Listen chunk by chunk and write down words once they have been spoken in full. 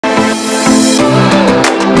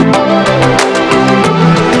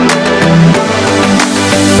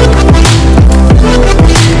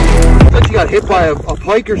hit by a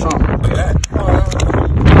pike or something. Yeah.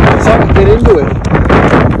 Something get into it. Put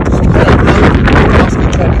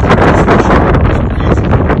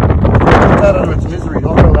that out of its misery.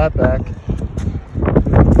 Don't throw that back. Don't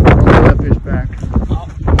throw that fish back.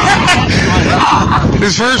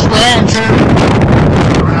 His first round, too.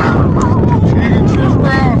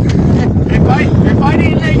 If I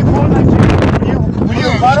didn't let you pull that chicken, would you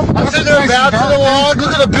have got him? I'm sitting there bouncing the log.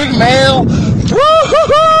 Look at the big male.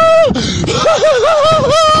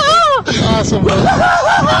 Awesome, bro.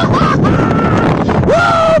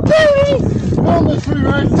 Woo, baby! Almost free,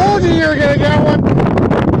 right? Told you were gonna get one.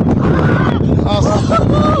 Awesome.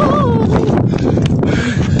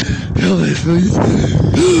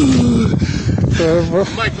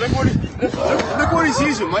 Mike, look what he's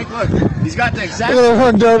using, Mike. Look, he's got the exact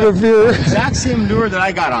same lure that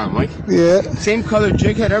I got on, Mike. Yeah. Same color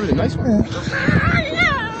jig head, everything. Nice one.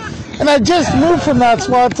 And I just moved from that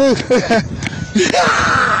spot, too.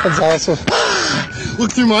 That's awesome.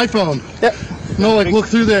 Look through my phone. Yep. No, like look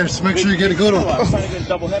through there so make sure you get a good one. I'm trying to get a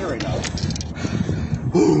double header right now.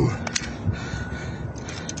 Ooh.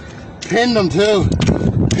 Pinned them too.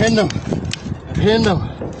 Pinned them. Pinned them.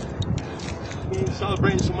 You're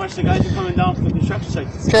celebrating so much, the guys are coming down from the construction site.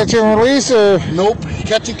 Catch and release, or? Nope.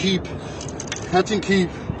 Catch and keep. Catch and keep.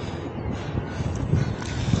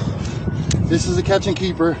 This is a catch and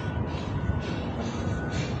keeper.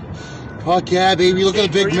 Fuck yeah, baby. Look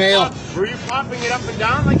at the big male. Were you popping it up and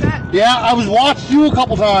down like that? Yeah, I was watched you a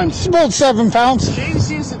couple times. It's about 7 pounds. Shane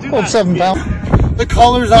seems to do About that. 7 pounds. The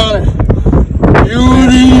colors on it.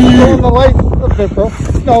 Beauty. Go in the light a bit, bro.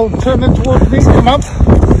 No, turn it towards me. Come up.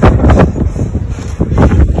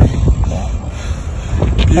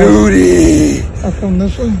 Beauty. I film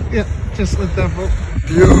this one. Yeah, just let that go.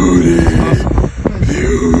 Beauty. Awesome.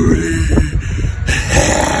 Beauty.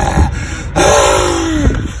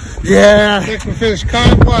 Yeah. Second fish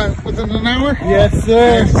caught, what, within an hour? Yes,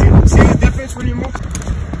 sir. See the difference when you move?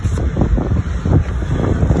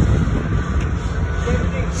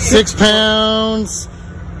 6 pounds,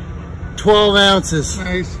 12 ounces.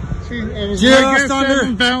 Nice. See, I was Just right at under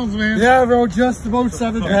 7 pounds, man. Yeah, bro, just about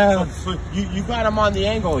 7 pounds. So you got him on the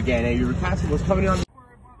angle again, and your casting was coming on.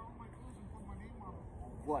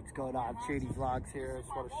 What's going on? Shady Vlogs here. I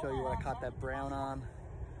just want to show you what I caught that brown on.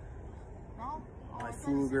 My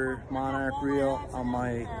Fluger Monarch reel on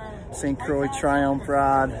my St. Croix Triumph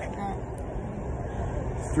rod.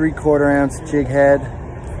 3/4 ounce jig head,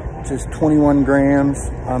 just 21 grams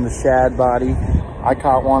on the shad body. I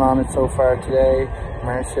caught one on it so far today.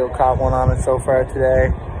 Marcio caught one on it so far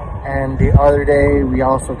today. And the other day we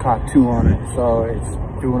also caught 2 on it. So it's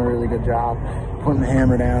doing a really good job putting the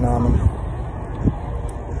hammer down on them.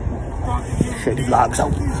 Shady Vlogs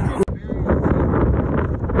out.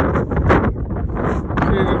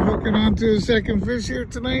 Hooking on to the second fish here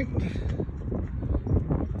tonight.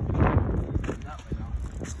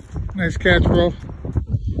 Nice catch, bro.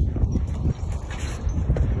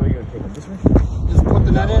 Where are you going to take him? This way? Just put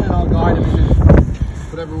the net in and I'll guide him in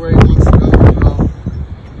whatever way he wants to go.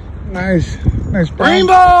 Nice. Nice brown.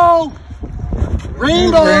 Rainbow!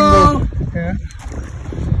 Rainbow! Yeah.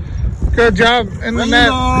 Good job in the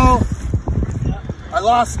net. I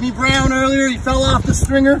lost me brown earlier. He fell off the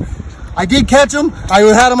stringer. I did catch him. I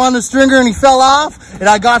had him on the stringer and he fell off. And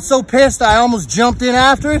I got so pissed I almost jumped in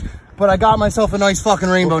after it. But I got myself a nice fucking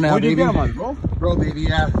rainbow now, What did you baby. get him on, bro? Bro, baby,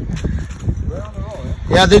 yeah.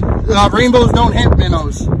 Yeah, the rainbows don't hit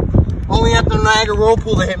minnows. Only at the Niagara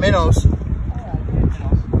Whirlpool they hit minnows.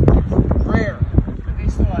 Rare. But they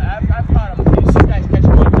still, I've caught them. You see guys catch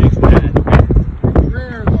them on jigs, man.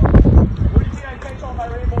 Rare though. What do you think I catch all my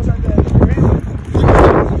rainbows on the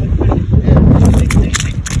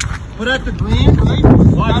But at the green, right?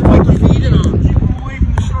 That's what you're feeding on. Keep them away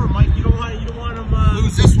from the shore, Mike. You don't want them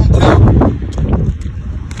Lose this one too.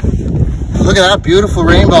 Look at that beautiful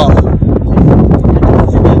rainbow.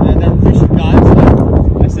 And then fishing gods.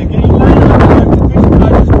 I said, can you line up the fishing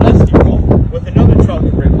god just blessed you, bro, with another trout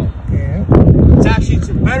and rainbow? Yeah. It's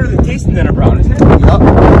better than tasting than a brown, isn't it? Yep.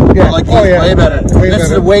 Yeah. Like Oh, yeah. way better. This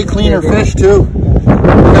is a way cleaner fish too.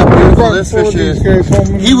 Look how beautiful this fish is.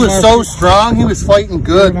 He was so strong, he was fighting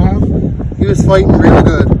good. He was fighting really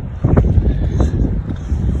good.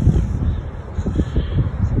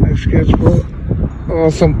 Nice catch, bro.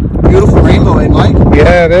 Awesome. Beautiful rainbow, eh, Mike?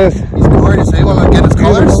 Yeah, it is. He's gorgeous, eh? Want to get his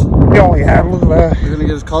colors? Oh, yeah, look at that. You're gonna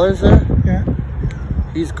get his colors there? Yeah.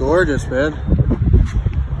 He's gorgeous, man.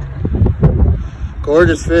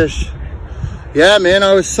 Gorgeous fish. Yeah, man,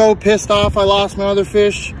 I was so pissed off I lost my other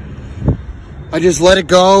fish. I just let it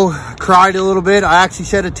go, cried a little bit. I actually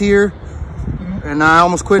shed a tear, and I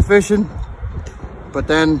almost quit fishing. But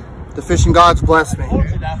then The fishing gods bless me.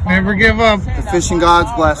 Never give up. The fishing gods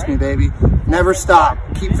bless me, baby. Never stop.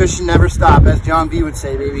 Keep fishing, never stop. As John B would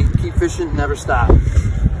say, baby. Keep fishing, never stop.